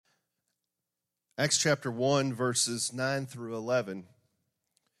Acts chapter 1, verses 9 through 11.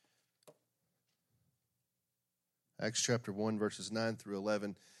 Acts chapter 1, verses 9 through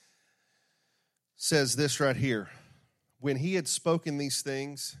 11 says this right here. When he had spoken these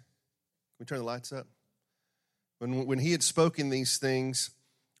things, can we turn the lights up? When he had spoken these things,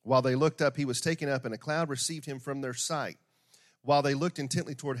 while they looked up, he was taken up, and a cloud received him from their sight. While they looked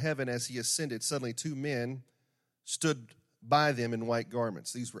intently toward heaven as he ascended, suddenly two men stood by them in white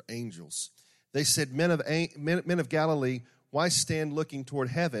garments. These were angels. They said, Men of Galilee, why stand looking toward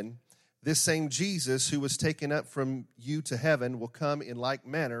heaven? This same Jesus who was taken up from you to heaven will come in like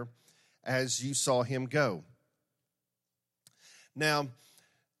manner as you saw him go. Now,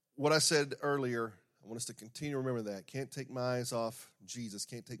 what I said earlier, I want us to continue to remember that. Can't take my eyes off Jesus.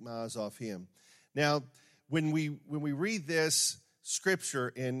 Can't take my eyes off him. Now, when we read this scripture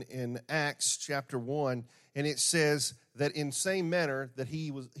in Acts chapter 1, and it says that in same manner that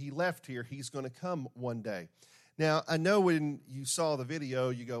he left here, he's going to come one day. Now, I know when you saw the video,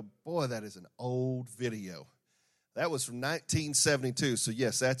 you go, boy, that is an old video. That was from 1972. So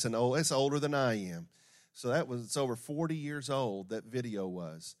yes, that's older than I am. So it's over 40 years old, that video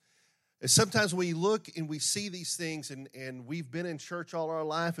was. And sometimes we look and we see these things, and we've been in church all our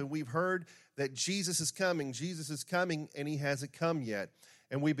life, and we've heard that Jesus is coming, and he hasn't come yet.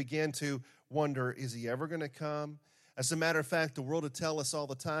 And we begin to wonder, is he ever going to come? As a matter of fact, the world will tell us all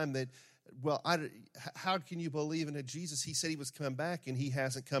the time that, well, how can you believe in a Jesus? He said he was coming back, and he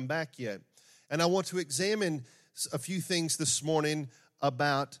hasn't come back yet. And I want to examine a few things this morning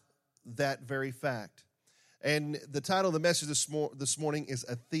about that very fact. And the title of the message this morning is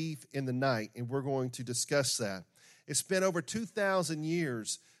A Thief in the Night, and we're going to discuss that. It's been over 2,000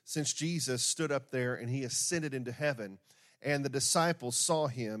 years since Jesus stood up there and he ascended into heaven, and the disciples saw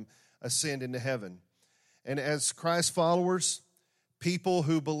him ascend into heaven. And as Christ followers, people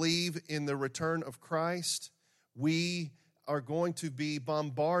who believe in the return of Christ, we are going to be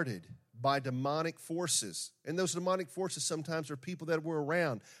bombarded by demonic forces. And those demonic forces sometimes are people that we're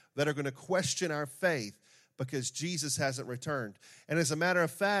around that are going to question our faith because Jesus hasn't returned. And as a matter of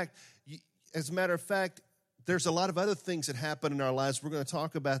fact, there's a lot of other things that happen in our lives. We're going to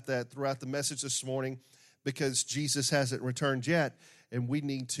talk about that throughout the message this morning because Jesus hasn't returned yet, and we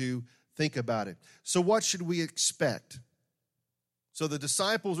need to think about it. So what should we expect? So the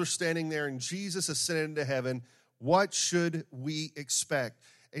disciples are standing there, and Jesus ascended into heaven. What should we expect?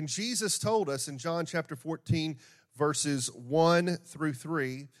 And Jesus told us in John chapter 14, verses 1 through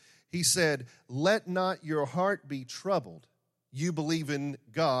 3, he said, "Let not your heart be troubled. You believe in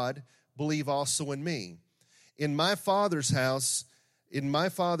God, believe also in me. In my Father's house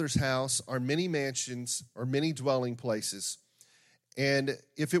are many mansions or many dwelling places. And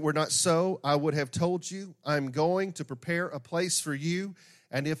if it were not so, I would have told you, I'm going to prepare a place for you.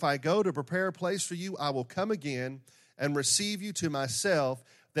 And if I go to prepare a place for you, I will come again and receive you to myself,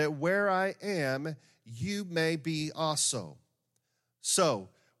 that where I am, you may be also." So,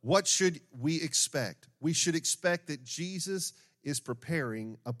 what should we expect? We should expect that Jesus is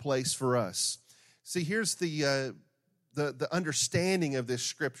preparing a place for us. See, here's the understanding of this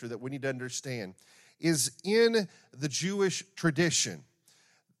scripture that we need to understand. Is in the Jewish tradition,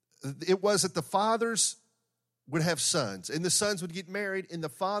 it was that the fathers would have sons, and the sons would get married, and the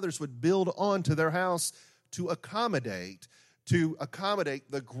fathers would build onto their house to accommodate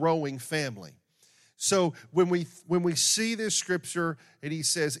the growing family. So when we see this scripture, and he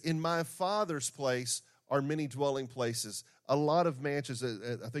says, "In my Father's place are many dwelling places." A lot of mansions,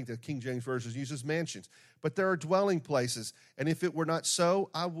 I think the King James Version uses mansions, but there are dwelling places. And if it were not so,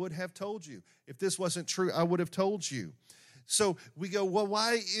 I would have told you. If this wasn't true, I would have told you. So we go, well,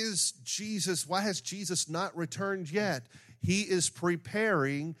 why has Jesus not returned yet? He is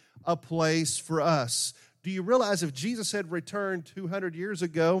preparing a place for us. Do you realize if Jesus had returned 200 years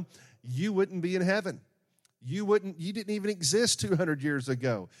ago, you wouldn't be in heaven? You didn't even exist 200 years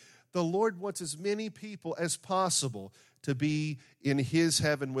ago. The Lord wants as many people as possible to be in his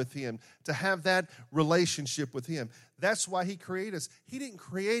heaven with him, to have that relationship with him. That's why he created us. He didn't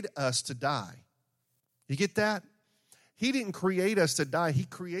create us to die. You get that? He didn't create us to die. He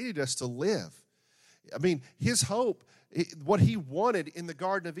created us to live. I mean, his hope, what he wanted in the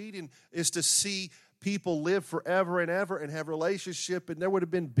Garden of Eden is to see people live forever and ever and have relationship, and there would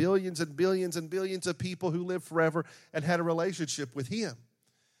have been billions and billions and billions of people who lived forever and had a relationship with him.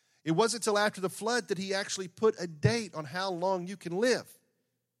 It wasn't until after the flood that he actually put a date on how long you can live.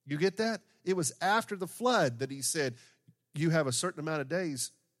 You get that? It was after the flood that he said, you have a certain amount of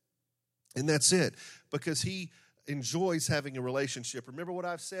days, and that's it. Because he enjoys having a relationship. Remember what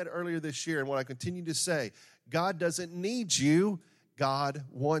I've said earlier this year and what I continue to say. God doesn't need you. God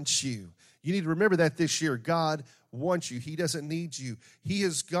wants you. You need to remember that this year. God wants you. He doesn't need you. He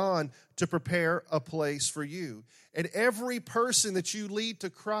has gone to prepare a place for you. And every person that you lead to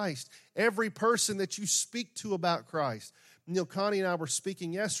Christ, every person that you speak to about Christ. You know, Connie and I were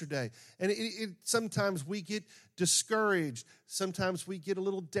speaking yesterday, and sometimes we get discouraged. Sometimes we get a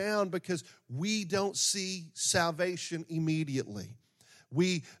little down because we don't see salvation immediately.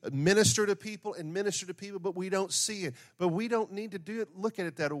 We minister to people, but we don't see it. But we don't need to look at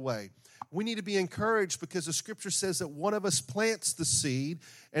it that way. We need to be encouraged because the Scripture says that one of us plants the seed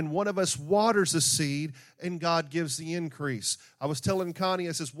and one of us waters the seed, and God gives the increase. I was telling Connie,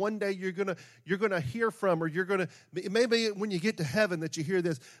 I says, one day you're gonna hear from, or maybe when you get to heaven that you hear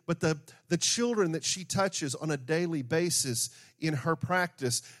this, but the children that she touches on a daily basis in her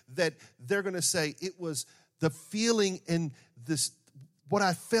practice, that they're going to say, it was the feeling and this, what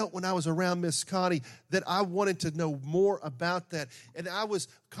I felt when I was around Miss Connie, that I wanted to know more about that. And I was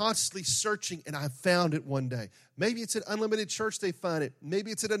constantly searching, and I found it one day. Maybe it's at Unlimited Church they find it. Maybe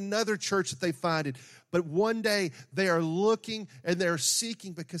it's at another church that they find it. But one day they are looking and they're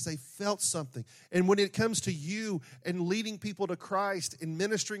seeking because they felt something. And when it comes to you and leading people to Christ and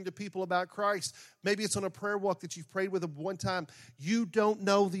ministering to people about Christ, maybe it's on a prayer walk that you've prayed with them one time. You don't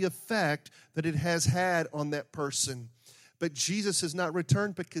know the effect that it has had on that person. But Jesus has not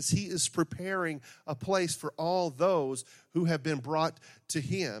returned because he is preparing a place for all those who have been brought to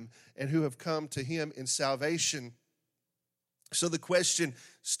him and who have come to him in salvation. So the question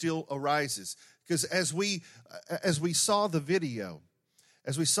still arises, because as we saw the video,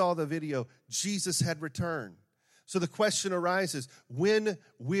 Jesus had returned. So the question arises, when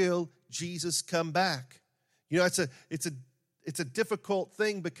will Jesus come back? You know, it's a difficult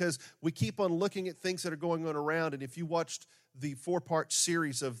thing because we keep on looking at things that are going on around. And if you watched the 4-part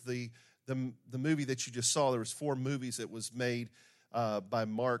series of the movie that you just saw, there was 4 movies that was made by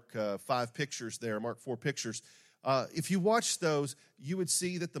Mark 5 Pictures there, Mark 4 Pictures. If you watched those, you would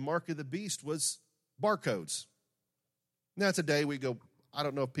see that the mark of the beast was barcodes. Now today we go, I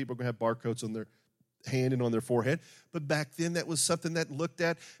don't know if people are going to have barcodes on their hand and on their forehead, but back then that was something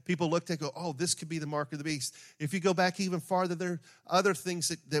that people looked at, go, oh, this could be the mark of the beast. If you go back even farther, there are other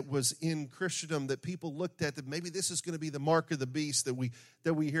things that was in Christendom that people looked at, that maybe this is going to be the mark of the beast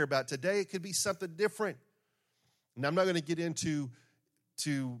that we hear about today. It could be something different. And I'm not going to get into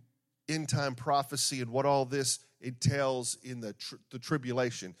end time prophecy and what all this entails in the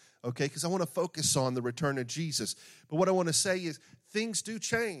tribulation, okay? Because I want to focus on the return of Jesus. But what I want to say is things do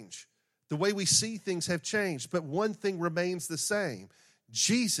change. The way we see things have changed, but one thing remains the same.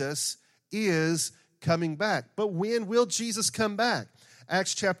 Jesus is coming back. But when will Jesus come back?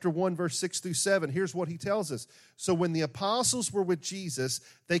 Acts chapter 1, verse 6 through 7, here's what he tells us. So when the apostles were with Jesus,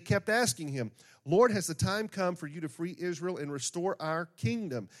 they kept asking him, Lord, has the time come for you to free Israel and restore our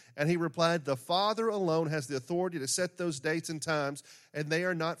kingdom? And he replied, the Father alone has the authority to set those dates and times, and they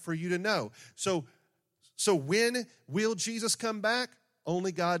are not for you to know. So when will Jesus come back?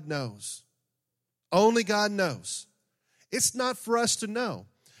 Only God knows. Only God knows. It's not for us to know.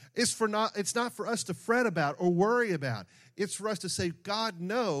 It's not for us to fret about or worry about. It's for us to say, God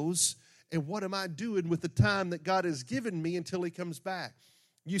knows, and what am I doing with the time that God has given me until he comes back?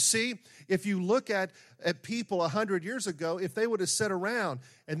 You see, if you look at people 100 years ago, if they would have sat around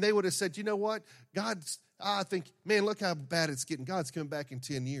and they would have said, you know what, I think, man, look how bad it's getting. God's coming back in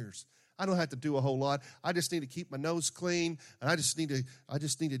 10 years. I don't have to do a whole lot. I just need to keep my nose clean, and I just need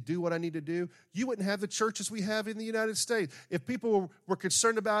to do what I need to do. You wouldn't have the churches we have in the United States. If people were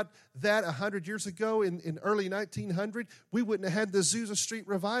concerned about that 100 years ago in early 1900, we wouldn't have had the Azusa Street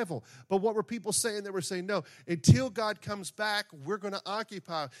revival. But what were people saying? They were saying, no, until God comes back, we're going to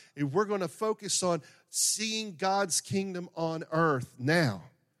occupy, and we're going to focus on seeing God's kingdom on earth now.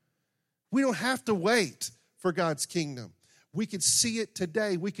 We don't have to wait for God's kingdom. We can see it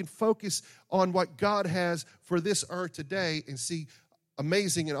today. We can focus on what God has for this earth today and see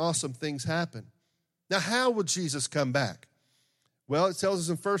amazing and awesome things happen. Now, how will Jesus come back? Well, it tells us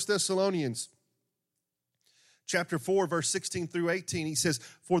in 1 Thessalonians chapter 4, verse 16 through 18, he says,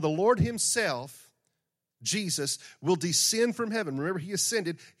 for the Lord himself, Jesus, will descend from heaven. Remember, he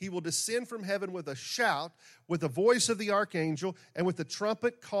ascended. He will descend from heaven with a shout, with the voice of the archangel, and with the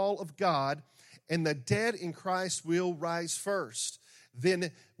trumpet call of God, and the dead in Christ will rise first. Then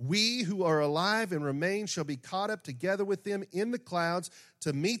we who are alive and remain shall be caught up together with them in the clouds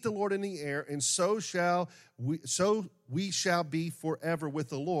to meet the Lord in the air, and so we shall be forever with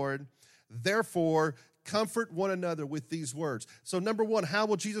the Lord. Therefore, comfort one another with these words. So number one, how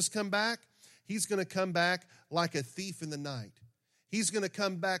will Jesus come back? He's going to come back like a thief in the night. He's going to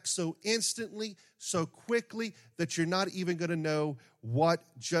come back so instantly, so quickly, that you're not even going to know what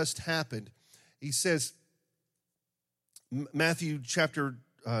just happened. He says, Matthew chapter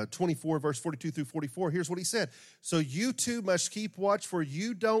 24, verse 42 through 44, here's what he said. So you too must keep watch, for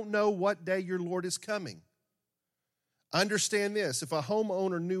you don't know what day your Lord is coming. Understand this, if a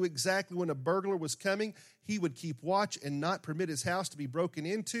homeowner knew exactly when a burglar was coming, he would keep watch and not permit his house to be broken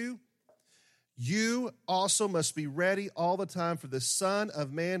into. You also must be ready all the time, for the Son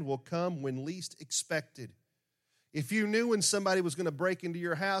of Man will come when least expected. If you knew when somebody was going to break into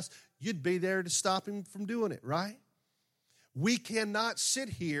your house, you'd be there to stop him from doing it, right? We cannot sit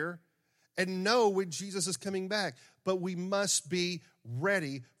here and know when Jesus is coming back, but we must be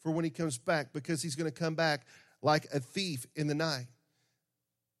ready for when he comes back, because he's going to come back like a thief in the night.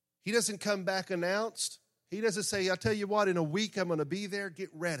 He doesn't come back announced. He doesn't say, I'll tell you what, in a week I'm going to be there. Get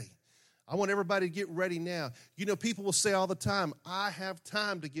ready. I want everybody to get ready now. You know, people will say all the time, I have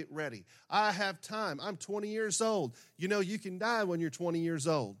time to get ready. I have time. I'm 20 years old. You know, you can die when you're 20 years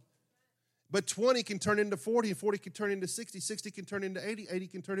old. But 20 can turn into 40, and 40 can turn into 60, 60 can turn into 80, 80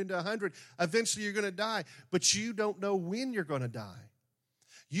 can turn into 100. Eventually you're going to die, but you don't know when you're going to die.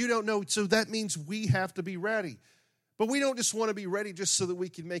 You don't know, so that means we have to be ready. But we don't just want to be ready just so that we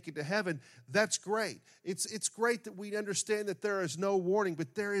can make it to heaven. That's great. It's great that we understand that there is no warning,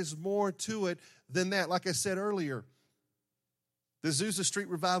 but there is more to it than that. Like I said earlier, the Azusa Street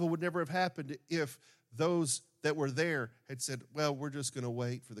revival would never have happened if those that were there had said, well, we're just going to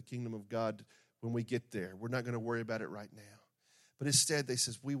wait for the kingdom of God when we get there. We're not going to worry about it right now. But instead, they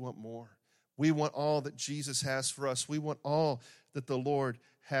says, we want more. We want all that Jesus has for us. We want all that the Lord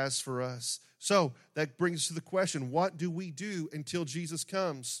has for us. So that brings us to the question, what do we do until Jesus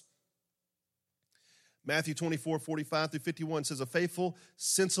comes? Matthew 24, 45 through 51 says, a faithful,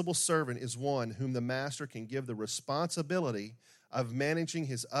 sensible servant is one whom the master can give the responsibility of managing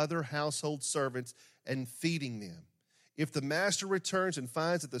his other household servants and feeding them. If the master returns and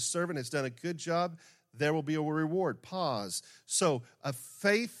finds that the servant has done a good job, there will be a reward. Pause. So a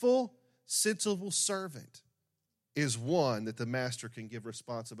faithful, sensible servant is one that the master can give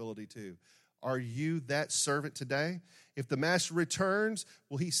responsibility to. Are you that servant today? If the master returns,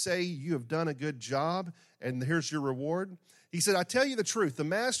 will he say, you have done a good job and here's your reward? He said, I tell you the truth, the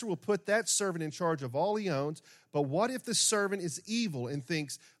master will put that servant in charge of all he owns, but what if the servant is evil and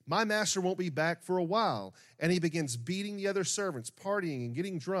thinks, my master won't be back for a while, and he begins beating the other servants, partying and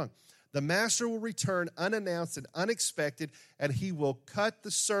getting drunk? The master will return unannounced and unexpected, and he will cut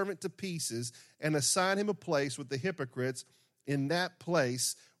the servant to pieces and assign him a place with the hypocrites, in that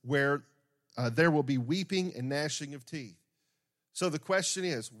place where there will be weeping and gnashing of teeth. So the question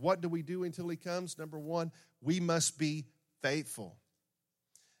is, what do we do until he comes? Number one, we must be faithful.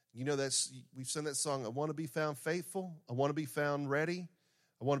 You know, we've sung that song, I want to be found faithful. I want to be found ready.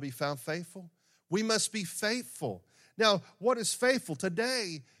 I want to be found faithful. We must be faithful. Now, what is faithful?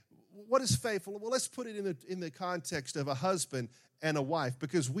 Today, what is faithful? Well, let's put it in the context of a husband and a wife,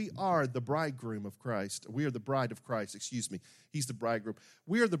 because we are the bridegroom of Christ. We are the bride of Christ, excuse me. He's the bridegroom.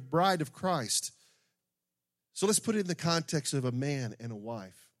 We are the bride of Christ. So let's put it in the context of a man and a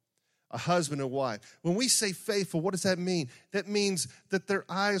wife, a husband and a wife. When we say faithful, what does that mean? That means that their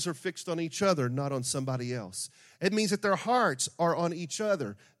eyes are fixed on each other, not on somebody else. It means that their hearts are on each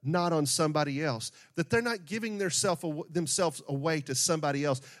other, not on somebody else. That they're not giving themselves away to somebody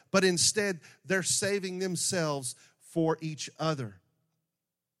else, but instead they're saving themselves for each other.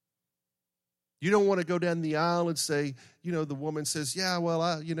 You don't want to go down the aisle and say, you know, the woman says, yeah, well,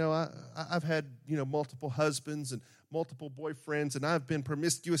 I've had, multiple husbands and multiple boyfriends, and I've been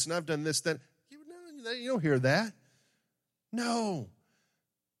promiscuous, and I've done this, that. You don't hear that. No.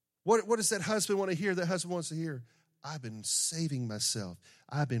 What does that husband want to hear? That husband wants to hear, I've been saving myself.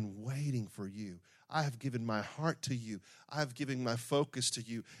 I've been waiting for you. I have given my heart to you. I've given my focus to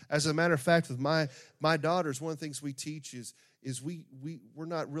you. As a matter of fact, with my daughters, one of the things we teach is we're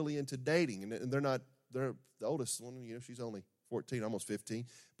not really into dating, and they're the oldest one, she's only 14, almost 15,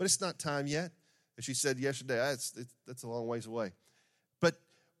 but it's not time yet. As she said yesterday, that's a long ways away. But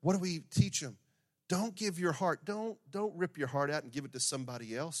what do we teach them? Don't give your heart, don't rip your heart out and give it to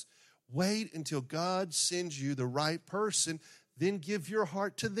somebody else. Wait until God sends you the right person, then give your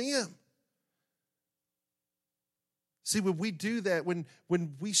heart to them. See, when we do that, when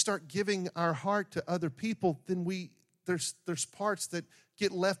we start giving our heart to other people, then there's parts that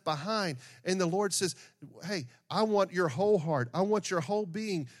get left behind. And the Lord says, hey, I want your whole heart. I want your whole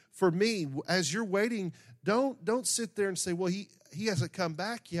being for me. As you're waiting, don't sit there and say, well, he hasn't come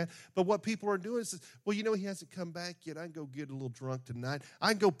back yet. But what people are doing is, well, he hasn't come back yet. I can go get a little drunk tonight. I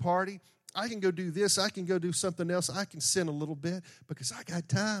can go party. I can go do this. I can go do something else. I can sin a little bit because I got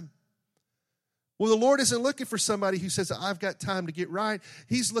time. Well, the Lord isn't looking for somebody who says, I've got time to get right.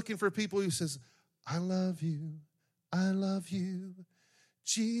 He's looking for people who says, I love you. I love you.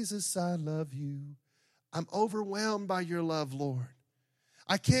 Jesus, I love you. I'm overwhelmed by your love, Lord.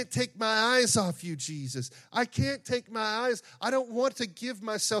 I can't take my eyes off you, Jesus. I can't take my eyes. I don't want to give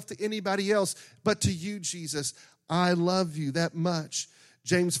myself to anybody else but to you, Jesus. I love you that much.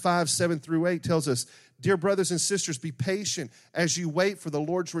 James 5:7-8 tells us, dear brothers and sisters, be patient as you wait for the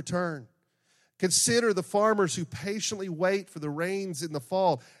Lord's return. Consider the farmers who patiently wait for the rains in the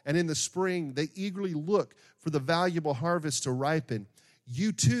fall and in the spring. They eagerly look for the valuable harvest to ripen.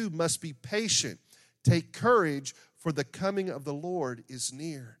 You too must be patient. Take courage, for the coming of the Lord is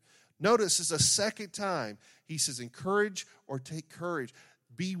near. Notice this is a second time. He says, encourage or take courage.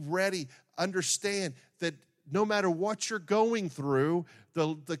 Be ready. Understand that no matter what you're going through,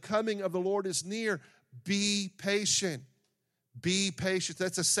 the coming of the Lord is near. Be patient. Be patient.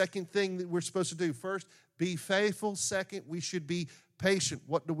 That's the second thing that we're supposed to do. First, be faithful. Second, we should be patient.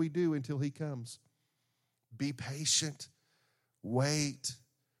 What do we do until he comes? Be patient. Wait.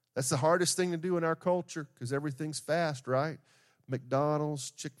 That's the hardest thing to do in our culture because everything's fast, right?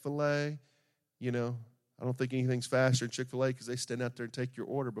 McDonald's, Chick-fil-A, I don't think anything's faster than Chick-fil-A because they stand out there and take your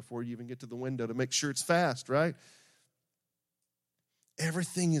order before you even get to the window to make sure it's fast, right?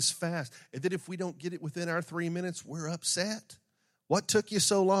 Everything is fast. And then if we don't get it within our 3 minutes, we're upset. What took you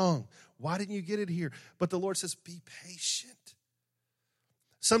so long? Why didn't you get it here? But the Lord says, be patient.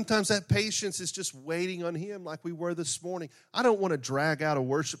 Sometimes that patience is just waiting on him like we were this morning. I don't want to drag out a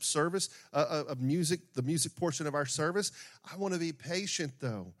worship service, the music portion of our service. I want to be patient,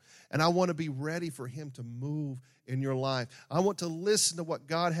 though, and I want to be ready for him to move in your life. I want to listen to what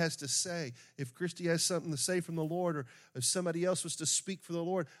God has to say. If Christy has something to say from the Lord or if somebody else was to speak for the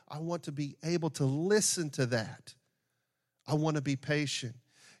Lord, I want to be able to listen to that. I want to be patient.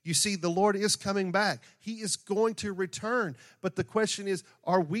 You see, the Lord is coming back. He is going to return. But the question is,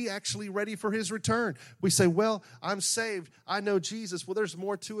 are we actually ready for his return? We say, well, I'm saved. I know Jesus. Well, there's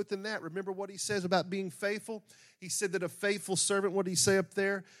more to it than that. Remember what he says about being faithful? He said that a faithful servant, what did he say up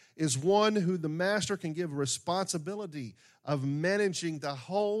there, is one who the master can give responsibility of managing the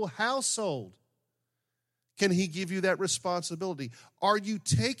whole household. Can he give you that responsibility? Are you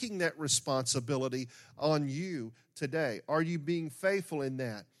taking that responsibility on you today? Are you being faithful in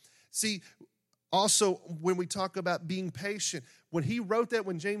that? See, also, when we talk about being patient, when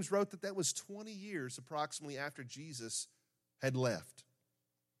James wrote that was 20 years approximately after Jesus had left.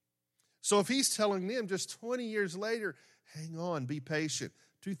 So if he's telling them just 20 years later, hang on, be patient.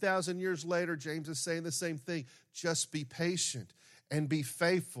 2,000 years later, James is saying the same thing. Just be patient and be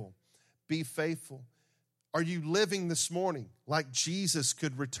faithful. Be faithful. Are you living this morning like Jesus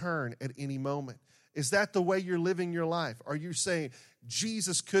could return at any moment? Is that the way you're living your life? Are you saying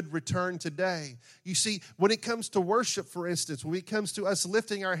Jesus could return today? You see, when it comes to worship, for instance, when it comes to us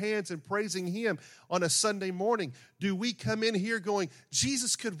lifting our hands and praising him on a Sunday morning, do we come in here going,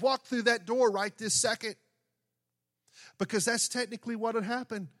 Jesus could walk through that door right this second? Because that's technically what had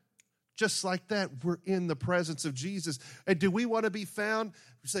happened. Just like that, we're in the presence of Jesus. And do we want to be found?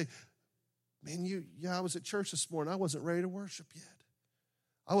 We say, man, I was at church this morning. I wasn't ready to worship yet.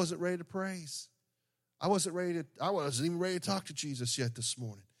 I wasn't ready to praise. I wasn't even ready to talk to Jesus yet this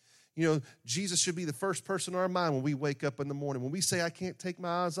morning. Jesus should be the first person on our mind when we wake up in the morning. When we say, I can't take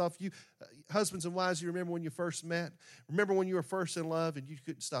my eyes off you. Husbands and wives, you remember when you first met? Remember when you were first in love and you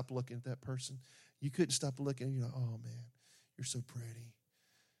couldn't stop looking at that person? You couldn't stop looking and you're like, oh, man, you're so pretty.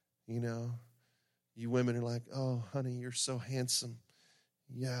 You women are like, oh, honey, you're so handsome.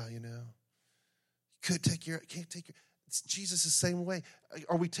 Yeah, can't take your. It's Jesus the same way.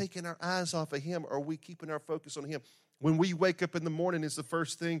 Are we taking our eyes off of him? Or are we keeping our focus on him? When we wake up in the morning, it's the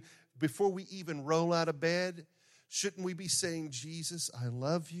first thing. Before we even roll out of bed, shouldn't we be saying, Jesus, I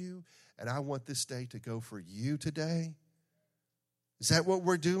love you, and I want this day to go for you today? Is that what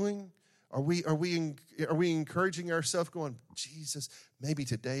we're doing? Are we encouraging ourselves going, Jesus, maybe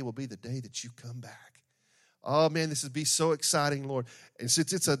today will be the day that you come back? Oh, man, this would be so exciting, Lord. And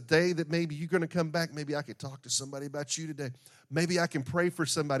since it's a day that maybe you're going to come back, maybe I could talk to somebody about you today. Maybe I can pray for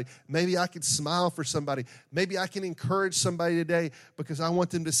somebody. Maybe I can smile for somebody. Maybe I can encourage somebody today because I want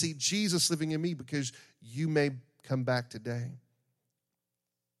them to see Jesus living in me because you may come back today.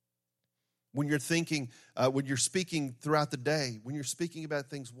 When you're thinking, when you're speaking throughout the day, when you're speaking about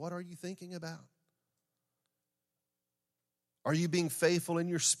things, what are you thinking about? Are you being faithful in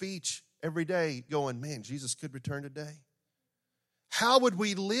your speech every day going, man, Jesus could return today? How would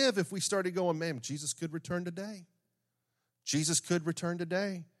we live if we started going, man, Jesus could return today? Jesus could return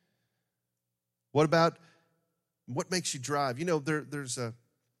today. What makes you drive? You know, there's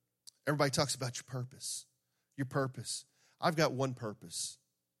everybody talks about your purpose. Your purpose. I've got one purpose.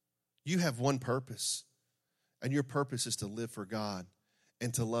 You have one purpose. And your purpose is to live for God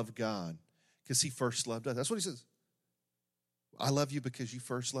and to love God because he first loved us. That's what he says. I love you because you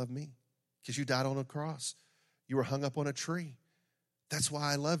first loved me, because you died on a cross. You were hung up on a tree. That's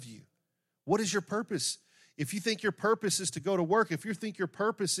why I love you. What is your purpose? If you think your purpose is to go to work, if you think your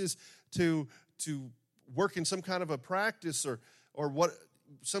purpose is to work in some kind of a practice or what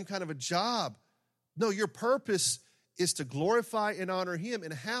some kind of a job, no, your purpose is to glorify and honor him.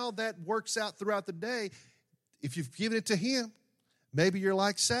 And how that works out throughout the day, if you've given it to him, maybe you're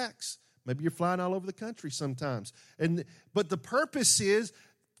like Sachs. Maybe you're flying all over the country sometimes. But the purpose is,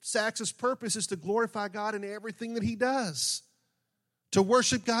 Sachs's purpose is to glorify God in everything that he does. To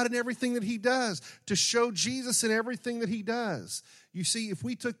worship God in everything that he does. To show Jesus in everything that he does. You see, if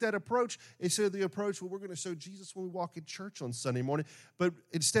we took that approach, instead of the approach, well, we're going to show Jesus when we walk in church on Sunday morning, but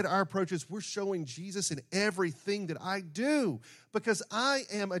instead our approach is we're showing Jesus in everything that I do because I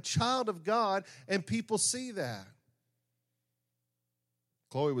am a child of God and people see that.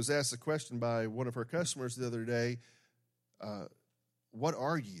 Chloe was asked a question by one of her customers the other day, what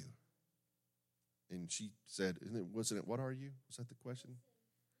are you? And she said, wasn't it, what are you? Was that the question?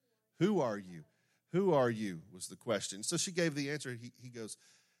 Who are you? Who are you was the question. So she gave the answer. He goes,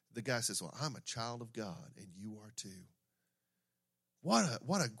 the guy says, well, I'm a child of God, and you are too. What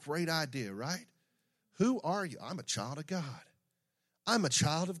a great idea, right? Who are you? I'm a child of God. I'm a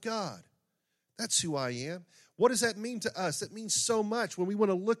child of God. That's who I am. What does that mean to us? It means so much when we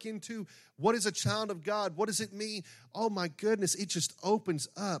want to look into what is a child of God. What does it mean? Oh, my goodness, it just opens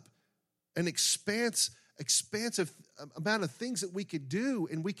up an expansive amount of things that we could do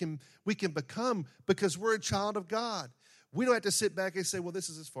and we can become because we're a child of God. We don't have to sit back and say, well, this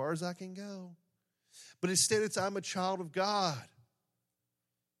is as far as I can go. But instead, it's I'm a child of God.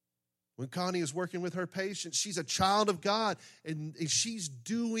 When Connie is working with her patients, she's a child of God, and she's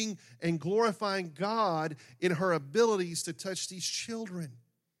doing and glorifying God in her abilities to touch these children.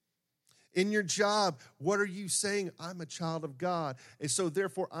 In your job, what are you saying? I'm a child of God. And so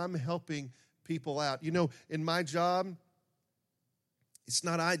therefore, I'm helping people out. You know, in my job, it's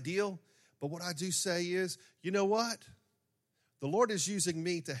not ideal, but what I do say is, you know what? The Lord is using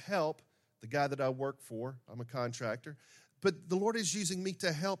me to help the guy that I work for. I'm a contractor. But the Lord is using me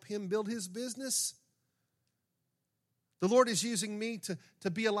to help him build his business. The Lord is using me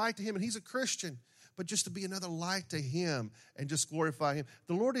to be a light to him, and he's a Christian. But just to be another light to him and just glorify him.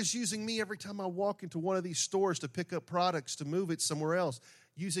 The Lord is using me every time I walk into one of these stores to pick up products, to move it somewhere else,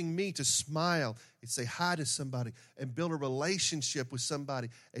 using me to smile and say hi to somebody and build a relationship with somebody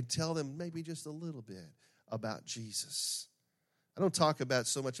and tell them maybe just a little bit about Jesus. I don't talk about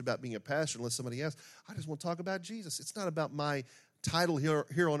so much about being a pastor unless somebody asks. I just want to talk about Jesus. It's not about my title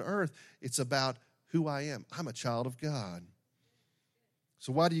here on earth. It's about who I am. I'm a child of God.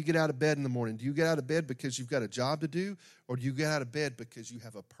 So why do you get out of bed in the morning? Do you get out of bed because you've got a job to do? Or do you get out of bed because you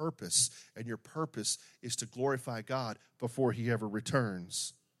have a purpose, and your purpose is to glorify God before he ever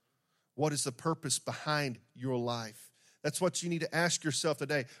returns? What is the purpose behind your life? That's what you need to ask yourself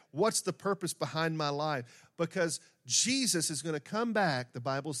today. What's the purpose behind my life? Because Jesus is going to come back, the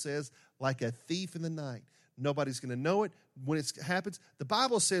Bible says, like a thief in the night. Nobody's going to know it when it happens. The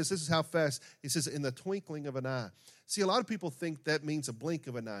Bible says, this is how fast, it says in the twinkling of an eye. See, a lot of people think that means a blink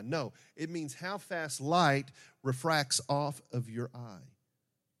of an eye. No, it means how fast light refracts off of your eye.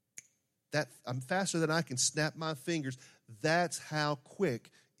 That I'm faster than I can snap my fingers. That's how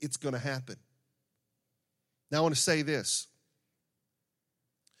quick it's going to happen. Now I want to say this.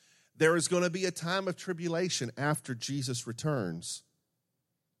 There is going to be a time of tribulation after Jesus returns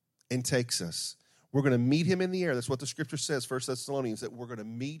and takes us. We're going to meet him in the air. That's what the scripture says, 1 Thessalonians, that we're going to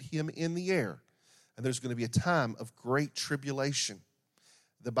meet him in the air. And there's going to be a time of great tribulation.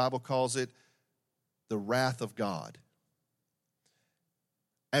 The Bible calls it the wrath of God.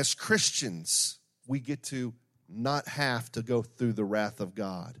 As Christians, we get to not have to go through the wrath of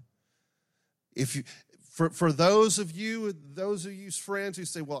God. If you, for those of you friends who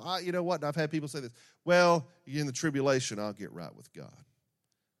say, well, you know what, and I've had people say this, well, you're in the tribulation, I'll get right with God.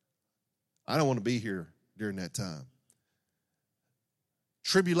 I don't want to be here during that time.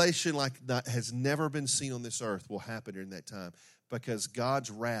 Tribulation like that has never been seen on this earth will happen during that time because God's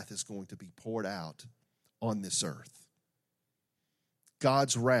wrath is going to be poured out on this earth.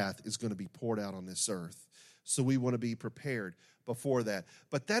 God's wrath is going to be poured out on this earth. So we want to be prepared. before that.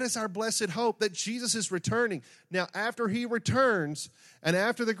 But that is our blessed hope, that Jesus is returning. Now, after he returns, and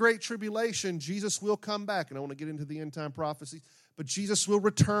after the great tribulation, Jesus will come back. And I want to get into the end time prophecies, but Jesus will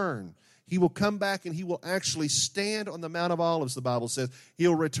return. He will come back and he will actually stand on the Mount of Olives, the Bible says.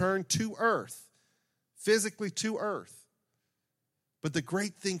 He'll return to earth, physically to earth. But the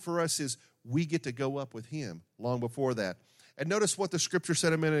great thing for us is we get to go up with him long before that. And notice what the scripture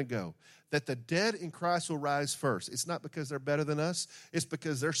said a minute ago, that the dead in Christ will rise first. It's not because they're better than us. It's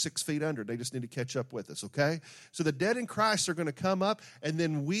because they're 6 feet under. They just need to catch up with us, okay? So the dead in Christ are going to come up, and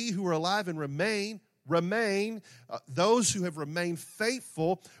then we who are alive and remain, those who have remained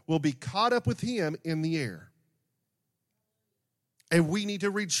faithful will be caught up with him in the air. And we need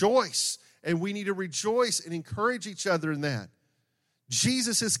to rejoice, and we need to rejoice and encourage each other in that.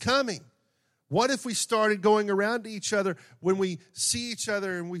 Jesus is coming. What if we started going around to each other when we see each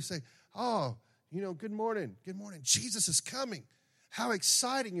other and we say, oh, good morning, good morning. Jesus is coming. How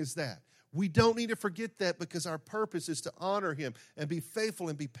exciting is that? We don't need to forget that, because our purpose is to honor him and be faithful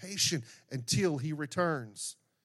and be patient until he returns.